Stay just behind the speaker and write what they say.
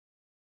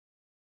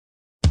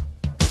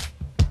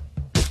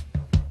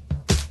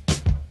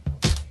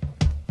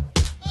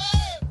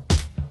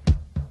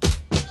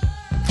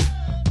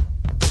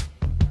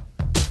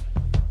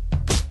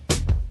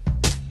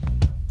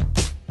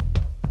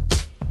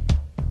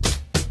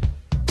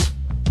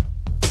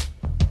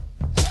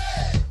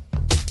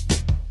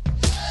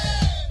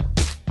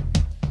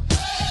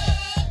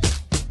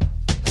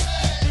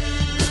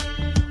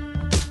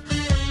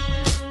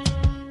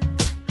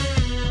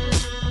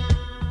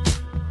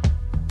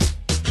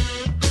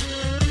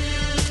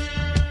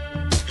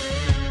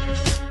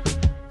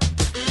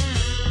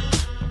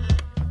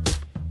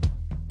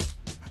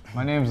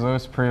My name is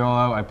Louis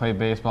Priolo. I play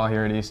baseball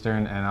here at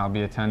Eastern, and I'll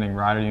be attending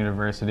Rider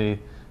University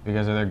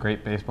because of their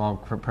great baseball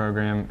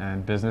program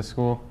and business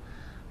school.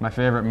 My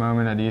favorite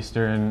moment at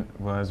Eastern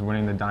was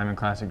winning the Diamond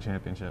Classic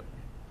Championship.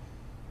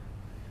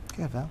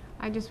 Okay, Val.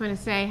 I just want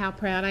to say how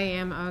proud I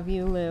am of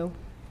you, Lou.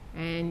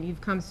 And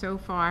you've come so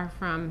far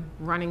from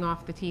running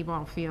off the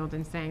T-ball field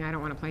and saying, I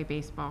don't want to play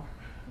baseball.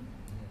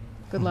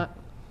 Good luck.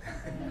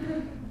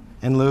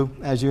 And Lou,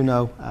 as you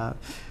know,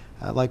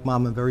 like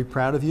Mom, I'm very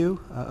proud of you,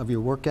 of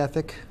your work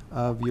ethic,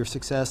 of your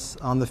success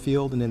on the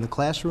field and in the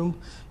classroom,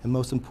 and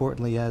most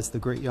importantly, as the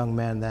great young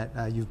man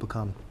that you've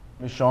become.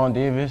 I'm Sean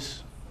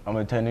Davis. I'm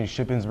attending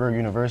Shippensburg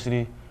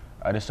University.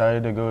 I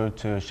decided to go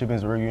to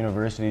Shippensburg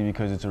University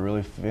because it's a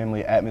really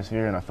family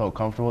atmosphere and I felt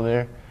comfortable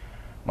there.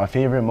 My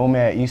favorite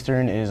moment at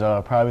Eastern is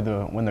probably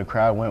when the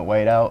crowd went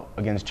white out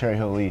against Cherry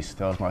Hill East.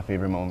 That was my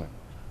favorite moment.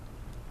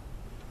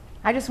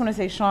 I just want to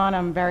say, Sean,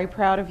 I'm very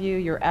proud of you,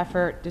 your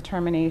effort,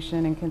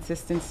 determination, and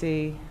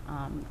consistency,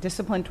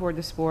 discipline toward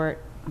the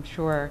sport. I'm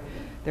sure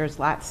there's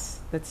lots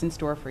that's in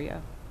store for you.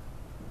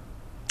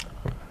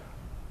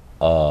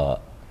 I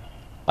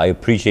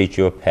appreciate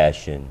your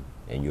passion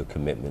and your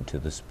commitment to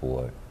the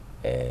sport,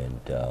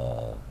 and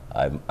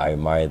I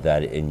admire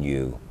that in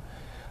you.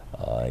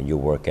 And your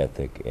work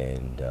ethic,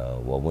 and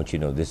well, I want you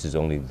to know this is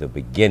only the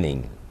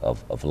beginning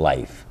of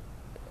life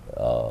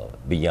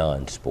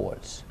beyond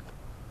sports.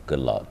 Good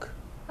luck.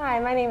 Hi,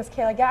 my name is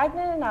Kayla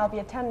Gagnon, and I'll be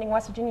attending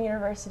West Virginia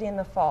University in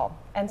the fall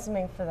and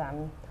swimming for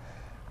them.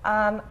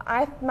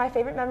 My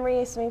favorite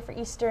memory swimming for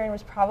Eastern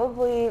was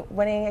probably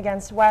winning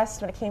against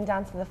West when it came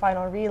down to the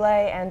final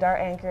relay, and our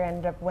anchor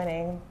ended up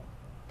winning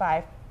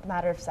by a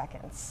matter of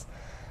seconds.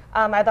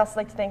 I'd also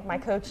like to thank my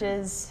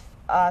coaches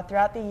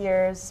throughout the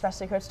years,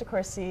 especially Coach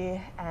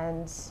DeCourcy,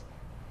 and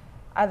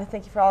I'd like to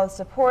thank you for all the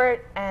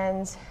support,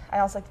 and I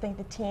also like to thank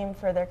the team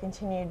for their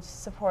continued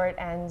support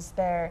and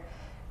their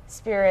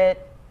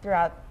spirit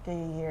throughout the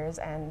years.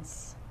 And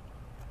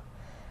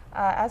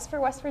as for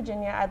West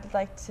Virginia, I'd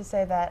like to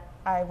say that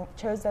I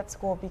chose that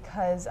school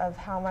because of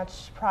how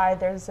much pride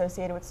there's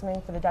associated with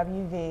swimming for the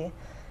WV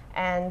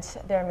and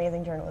their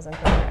amazing journalism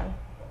program.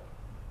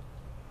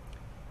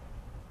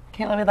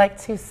 Kayla, we'd like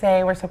to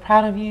say we're so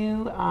proud of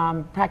you,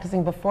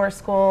 practicing before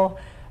school,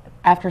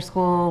 after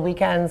school,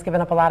 weekends, giving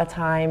up a lot of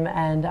time,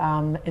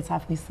 and it's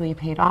obviously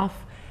paid off.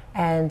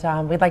 And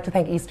we'd like to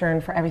thank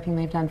Eastern for everything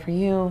they've done for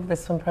you.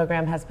 This swim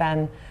program has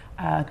been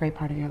a great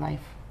part of your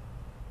life.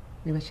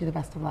 We wish you the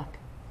best of luck.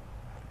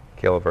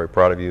 Kayla, very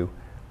proud of you.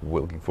 We're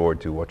looking forward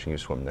to watching you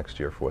swim next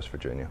year for West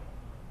Virginia.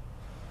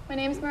 My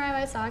name is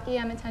Mariah Wysocki.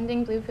 I'm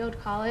attending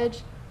Bluefield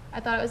College. I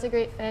thought it was a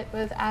great fit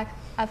both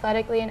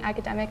athletically and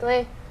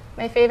academically.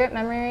 My favorite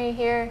memory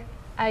here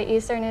at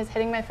Eastern is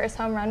hitting my first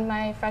home run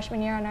my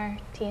freshman year on our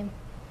team.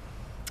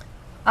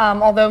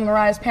 Although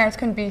Mariah's parents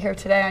couldn't be here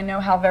today, I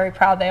know how very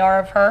proud they are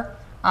of her,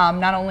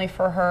 not only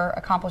for her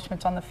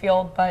accomplishments on the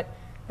field, but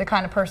the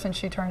kind of person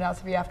she turned out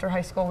to be after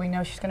high school. We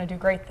know she's going to do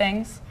great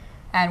things,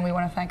 and we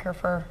want to thank her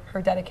for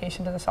her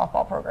dedication to the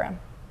softball program.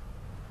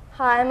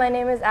 Hi, my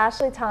name is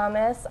Ashley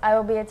Thomas. I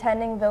will be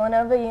attending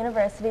Villanova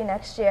University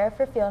next year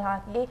for field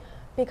hockey.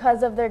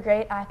 Because of their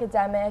great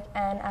academic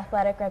and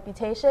athletic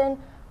reputation,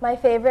 my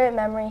favorite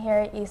memory here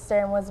at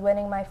Eastern was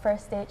winning my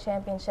first state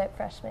championship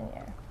freshman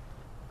year.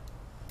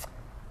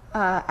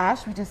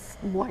 Ash, we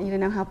just want you to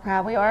know how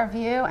proud we are of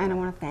you, and I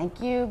want to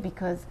thank you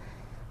because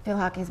field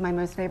hockey is my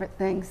most favorite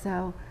thing.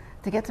 So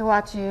to get to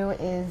watch you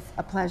is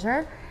a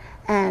pleasure,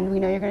 and we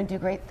know you're going to do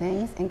great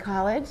things in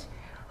college.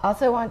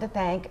 Also wanted to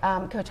thank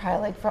Coach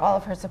Heilig for all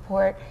of her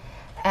support,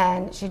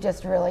 and she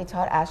just really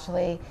taught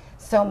Ashley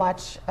so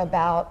much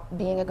about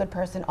being a good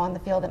person on the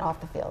field and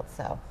off the field.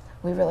 So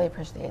we really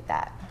appreciate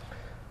that.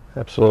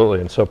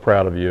 Absolutely, and so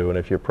proud of you. And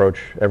if you approach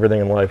everything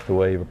in life the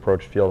way you've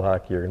approached field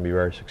hockey, you're going to be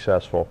very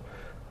successful.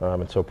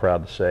 And so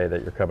proud to say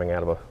that you're coming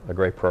out of a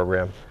great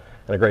program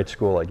and a great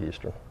school like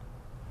Eastern.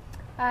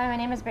 Hi, my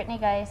name is Brittany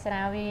Geis, and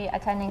I will be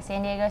attending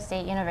San Diego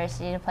State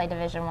University to play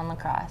Division I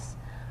lacrosse.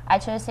 I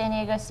chose San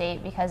Diego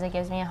State because it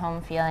gives me a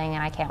home feeling,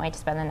 and I can't wait to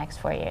spend the next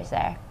 4 years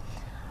there.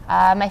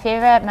 My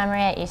favorite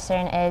memory at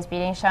Eastern is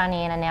beating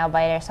Shawnee in a nail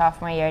biter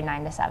sophomore year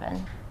 9-7.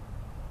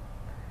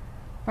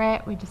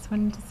 Brett, we just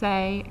wanted to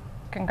say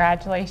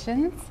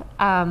congratulations.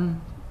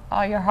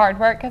 All your hard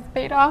work has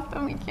paid off,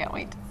 and we can't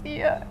wait to see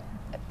you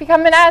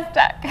become an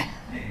Aztec.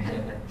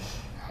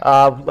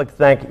 I'd like to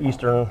thank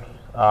Eastern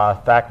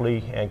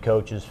faculty and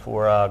coaches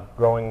for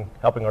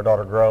helping our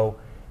daughter grow.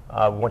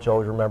 We want you to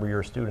always remember you're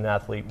a student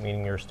athlete,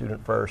 meaning you're a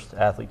student first,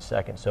 athlete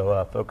second.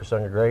 So focus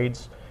on your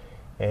grades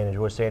and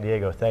enjoy San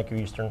Diego. Thank you,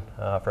 Eastern,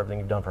 for everything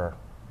you've done for her.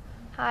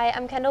 Hi,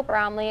 I'm Kendall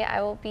Bromley.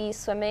 I will be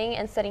swimming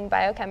and studying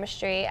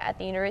biochemistry at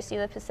the University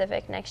of the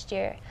Pacific next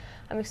year.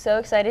 I'm so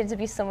excited to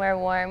be somewhere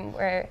warm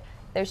where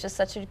there's just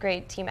such a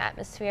great team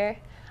atmosphere.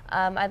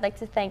 I'd like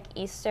to thank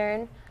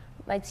Eastern,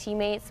 my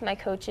teammates, my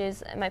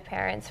coaches, and my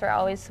parents for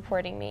always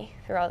supporting me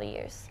through all the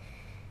years.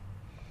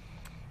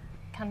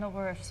 Kendall,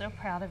 we're so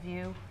proud of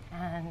you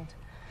and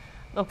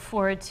look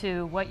forward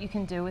to what you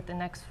can do with the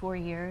next 4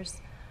 years.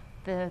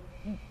 The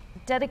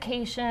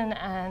dedication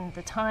and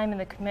the time and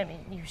the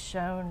commitment you've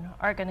shown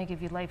are going to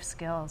give you life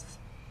skills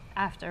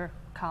after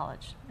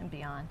college and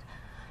beyond.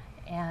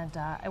 And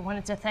I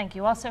wanted to thank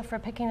you also for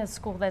picking a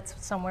school that's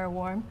somewhere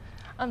warm,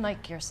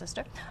 unlike your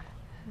sister,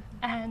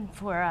 and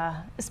for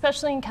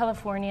especially in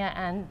California,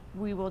 and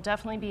we will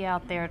definitely be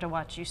out there to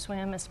watch you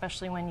swim,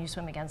 especially when you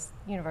swim against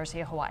University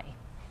of Hawaii.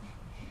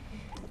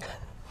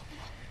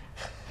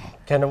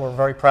 Kendall, we're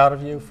very proud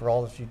of you for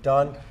all that you've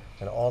done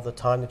and all the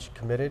time that you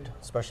committed,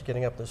 especially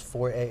getting up those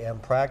 4 a.m.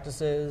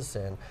 practices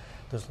and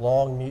those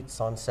long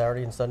meets on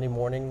Saturday and Sunday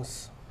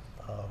mornings.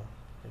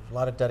 A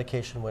lot of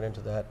dedication went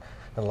into that,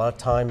 and a lot of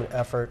time and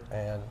effort,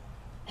 and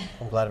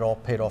I'm glad it all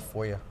paid off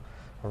for you.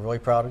 We're really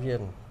proud of you,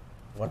 and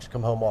want you to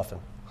come home often.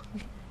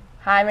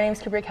 Hi, my name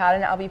is Cooper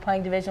Cowden. I'll be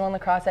playing Division I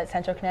lacrosse at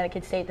Central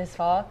Connecticut State this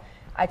fall.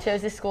 I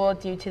chose this school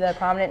due to the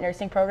prominent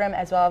nursing program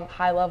as well as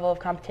high level of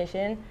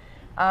competition.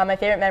 My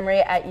favorite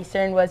memory at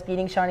Eastern was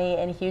beating Shawnee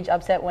in a huge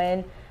upset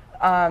win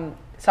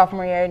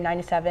sophomore year,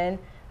 9-7.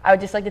 I would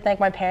just like to thank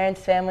my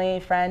parents, family,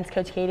 friends,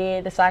 Coach Katie,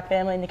 the Slack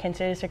family, and the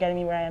Kinsers for getting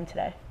me where I am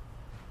today.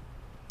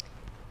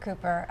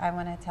 Cooper, I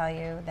want to tell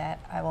you that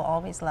I will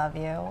always love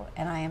you,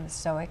 and I am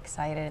so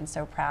excited and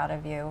so proud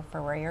of you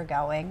for where you're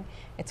going.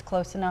 It's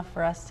close enough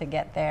for us to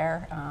get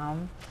there.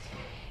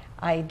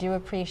 I do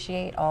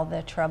appreciate all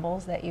the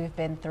troubles that you've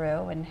been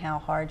through and how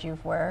hard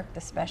you've worked,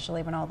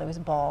 especially when all those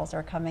balls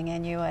are coming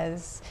in you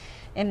as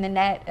in the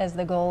net as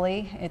the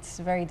goalie. It's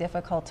very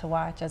difficult to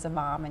watch as a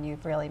mom, and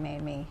you've really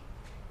made me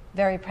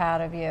very proud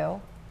of you.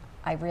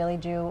 I really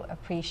do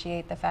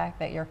appreciate the fact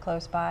that you're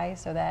close by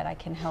so that I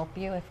can help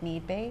you if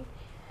need be.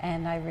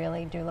 And I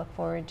really do look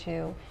forward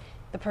to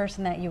the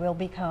person that you will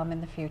become in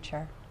the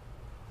future.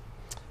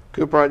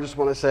 Cooper, I just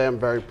want to say I'm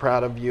very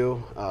proud of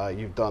you.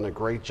 You've done a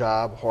great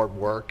job, hard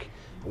work.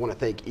 I want to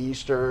thank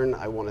Eastern.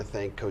 I want to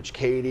thank Coach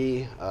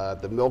Katie,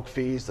 the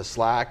Milkfees, the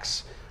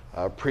Slacks,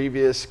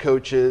 previous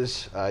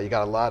coaches. You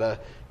got a lot of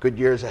good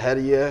years ahead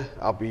of you.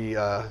 I'll be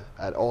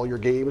at all your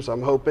games,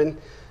 I'm hoping.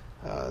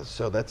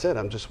 So that's it.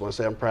 I just want to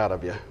say I'm proud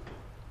of you.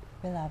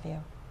 We love you.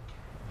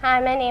 Hi,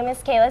 my name is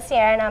Kayla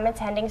Sierra, and I'm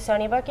attending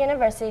Stony Brook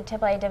University to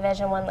play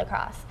Division I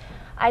lacrosse.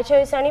 I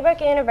chose Stony Brook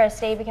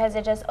University because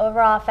it just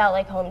overall felt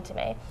like home to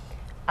me.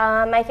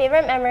 My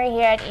favorite memory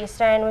here at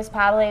Eastern was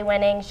probably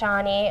winning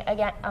Shawnee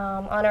again,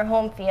 on our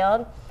home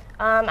field.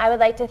 I would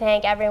like to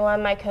thank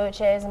everyone, my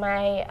coaches,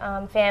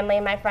 my family,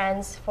 my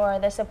friends for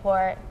the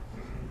support.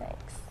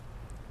 Thanks.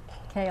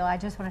 Kayla, I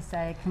just want to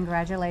say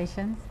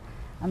congratulations.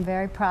 I'm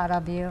very proud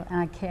of you, and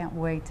I can't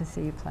wait to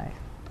see you play.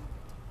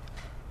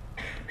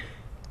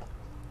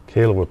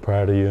 Kayla, we're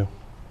proud of you.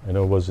 I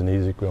know it wasn't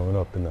easy growing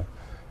up in a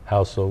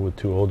household with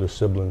 2 older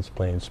siblings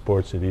playing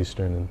sports at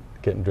Eastern and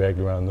getting dragged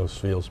around those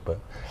fields, but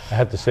I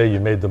have to say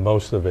you made the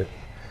most of it.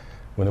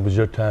 When it was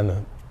your time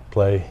to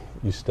play,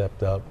 you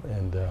stepped up,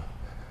 and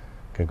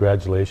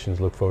congratulations.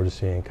 Look forward to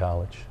seeing you in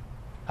college.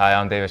 Hi,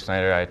 I'm David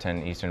Schneider. I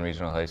attend Eastern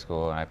Regional High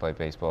School, and I play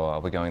baseball.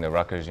 I'll be going to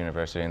Rutgers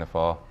University in the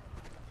fall.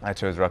 I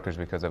chose Rutgers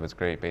because of its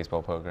great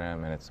baseball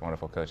program and its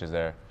wonderful coaches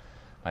there.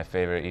 My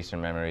favorite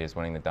Eastern memory is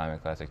winning the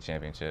Diamond Classic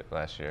Championship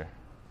last year.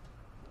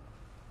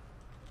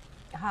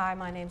 Hi,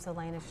 my name's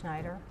Elena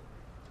Schneider.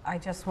 I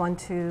just want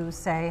to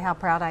say how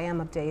proud I am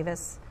of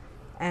Davis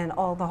and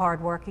all the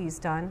hard work he's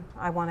done.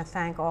 I want to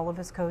thank all of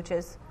his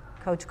coaches,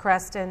 Coach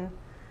Creston,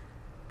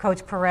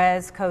 Coach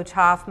Perez, Coach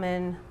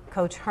Hoffman,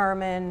 Coach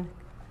Herman,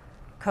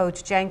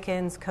 Coach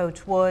Jenkins,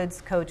 Coach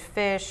Woods, Coach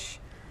Fish,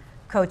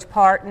 Coach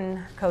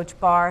Parton, Coach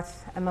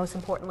Barth, and most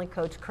importantly,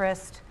 Coach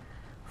Christ,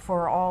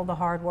 for all the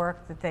hard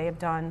work that they have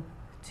done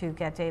to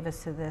get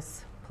Davis to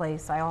this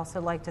place. I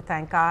also like to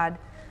thank God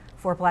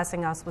for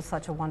blessing us with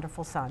such a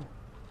wonderful son.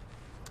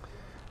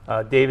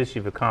 Davis,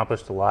 you've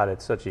accomplished a lot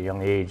at such a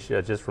young age.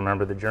 Just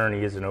remember, the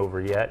journey isn't over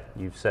yet.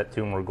 You've set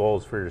 2 more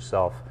goals for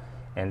yourself.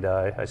 And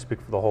I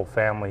speak for the whole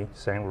family,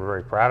 saying we're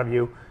very proud of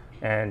you,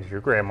 and your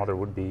grandmother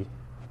would be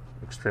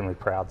extremely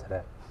proud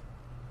today.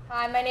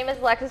 Hi, my name is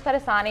Alexis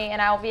Pedisani,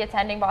 and I will be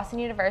attending Boston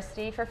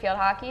University for field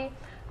hockey.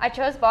 I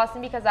chose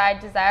Boston because I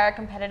desire a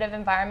competitive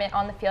environment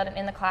on the field and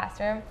in the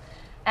classroom.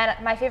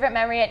 And my favorite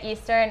memory at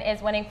Eastern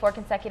is winning 4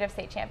 consecutive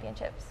state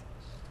championships.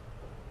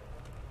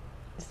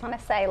 I just want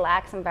to say,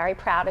 Lex, I'm very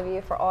proud of you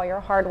for all your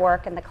hard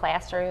work in the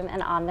classroom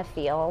and on the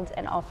field,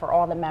 and for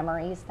all the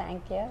memories.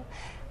 Thank you.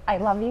 I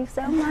love you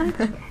so much.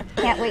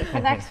 Can't wait for the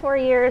next 4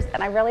 years.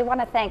 And I really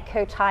want to thank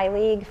Coach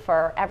Heilig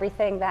for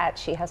everything that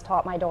she has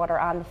taught my daughter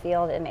on the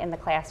field and in the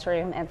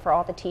classroom, and for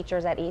all the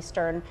teachers at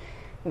Eastern,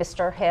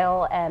 Mr.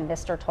 Hill and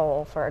Mr.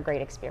 Toll, for a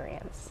great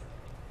experience.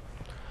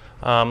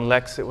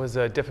 Lex, it was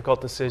a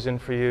difficult decision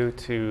for you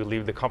to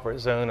leave the comfort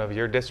zone of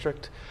your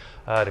district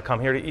to come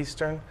here to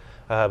Eastern,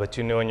 but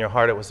you knew in your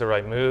heart it was the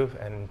right move,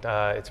 and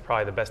it's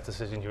probably the best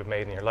decision you've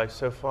made in your life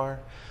so far.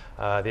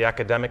 The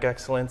academic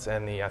excellence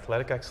and the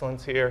athletic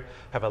excellence here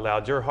have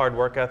allowed your hard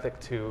work ethic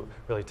to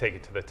really take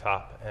it to the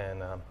top,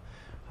 and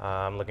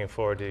I'm looking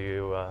forward to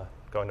you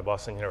going to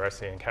Boston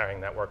University and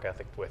carrying that work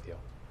ethic with you.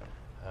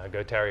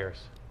 Go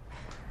Terriers.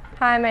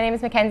 Hi, my name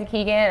is Mackenzie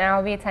Keegan, and I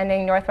will be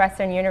attending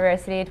Northwestern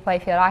University to play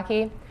field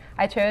hockey.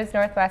 I chose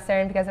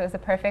Northwestern because it was a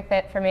perfect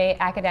fit for me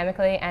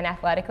academically and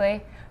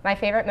athletically. My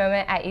favorite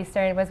moment at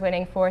Eastern was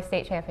winning 4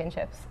 state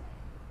championships.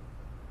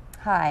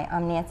 Hi,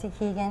 I'm Nancy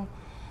Keegan.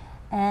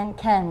 And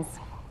Kenz,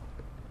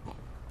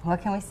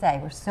 what can we say?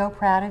 We're so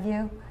proud of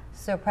you,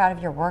 so proud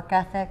of your work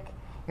ethic,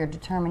 your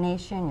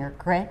determination, your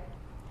grit,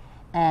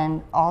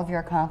 and all of your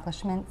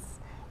accomplishments.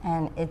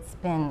 And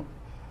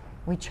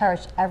we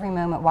cherished every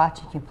moment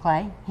watching you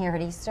play here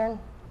at Eastern.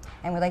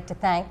 And we'd like to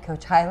thank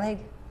Coach Heilig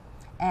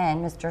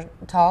and Mr.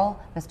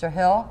 Tull, Mr.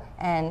 Hill,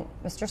 and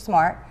Mr.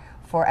 Smart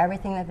for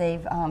everything that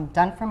they've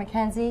done for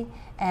Mackenzie,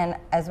 and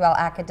as well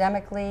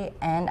academically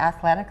and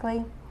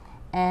athletically.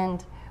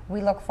 And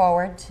we look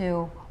forward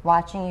to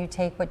watching you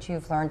take what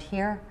you've learned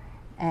here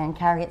and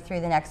carry it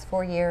through the next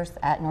 4 years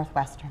at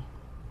Northwestern.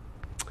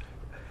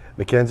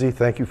 Mackenzie,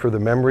 thank you for the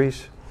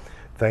memories.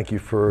 Thank you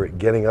for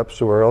getting up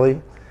so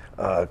early,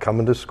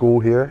 coming to school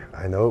here.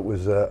 I know it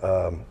was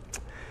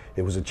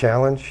a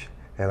challenge,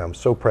 and I'm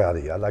so proud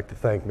of you. I'd like to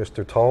thank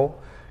Mr. Tull,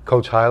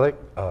 Coach Heilig,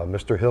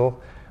 Mr.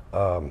 Hill.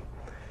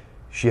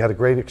 She had a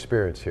great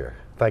experience here.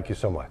 Thank you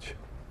so much.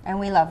 And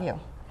we love you.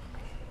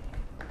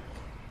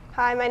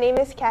 Hi, my name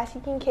is Cassie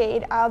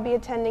Kincaid. I'll be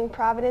attending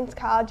Providence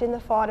College in the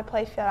fall to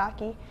play field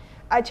hockey.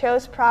 I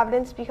chose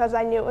Providence because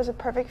I knew it was a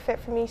perfect fit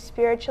for me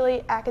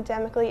spiritually,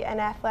 academically, and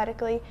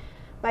athletically.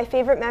 My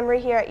favorite memory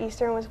here at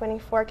Eastern was winning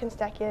 4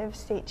 consecutive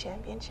state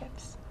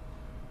championships.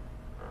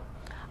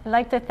 I'd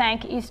like to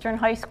thank Eastern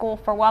High School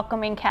for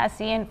welcoming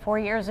Cassie in 4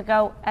 years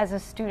ago as a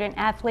student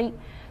athlete,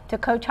 to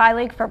Coach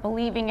Heilig for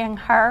believing in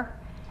her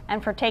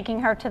and for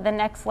taking her to the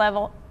next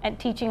level and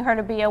teaching her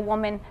to be a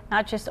woman,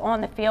 not just on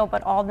the field,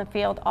 but on the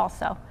field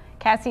also.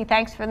 Cassie,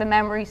 thanks for the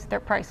memories. They're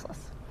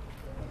priceless.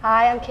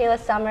 Hi, I'm Kayla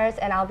Summers,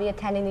 and I'll be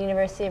attending the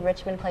University of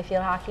Richmond to play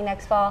field hockey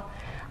next fall.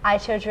 I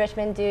chose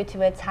Richmond due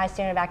to its high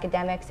standard of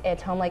academics,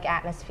 its home-like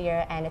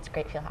atmosphere, and its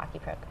great field hockey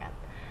program.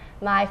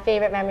 My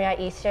favorite memory at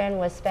Eastern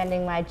was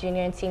spending my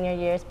junior and senior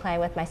years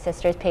playing with my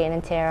sisters, Peyton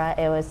and Tara.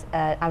 It was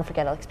an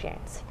unforgettable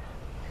experience.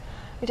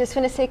 We just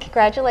want to say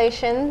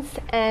congratulations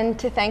and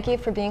to thank you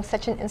for being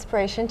such an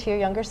inspiration to your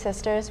younger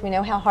sisters. We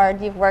know how hard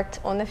you've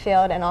worked on the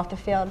field and off the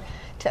field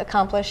to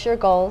accomplish your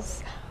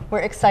goals.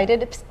 We're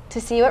excited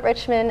to see you at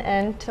Richmond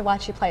and to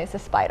watch you play as a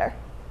Spider.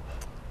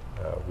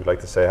 We'd like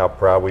to say how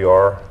proud we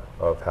are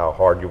of how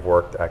hard you've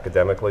worked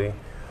academically,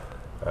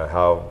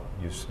 how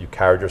you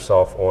carried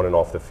yourself on and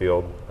off the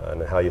field,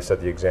 and how you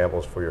set the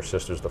examples for your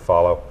sisters to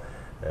follow.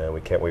 And we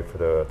can't wait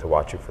to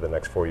watch you for the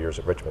next 4 years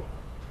at Richmond.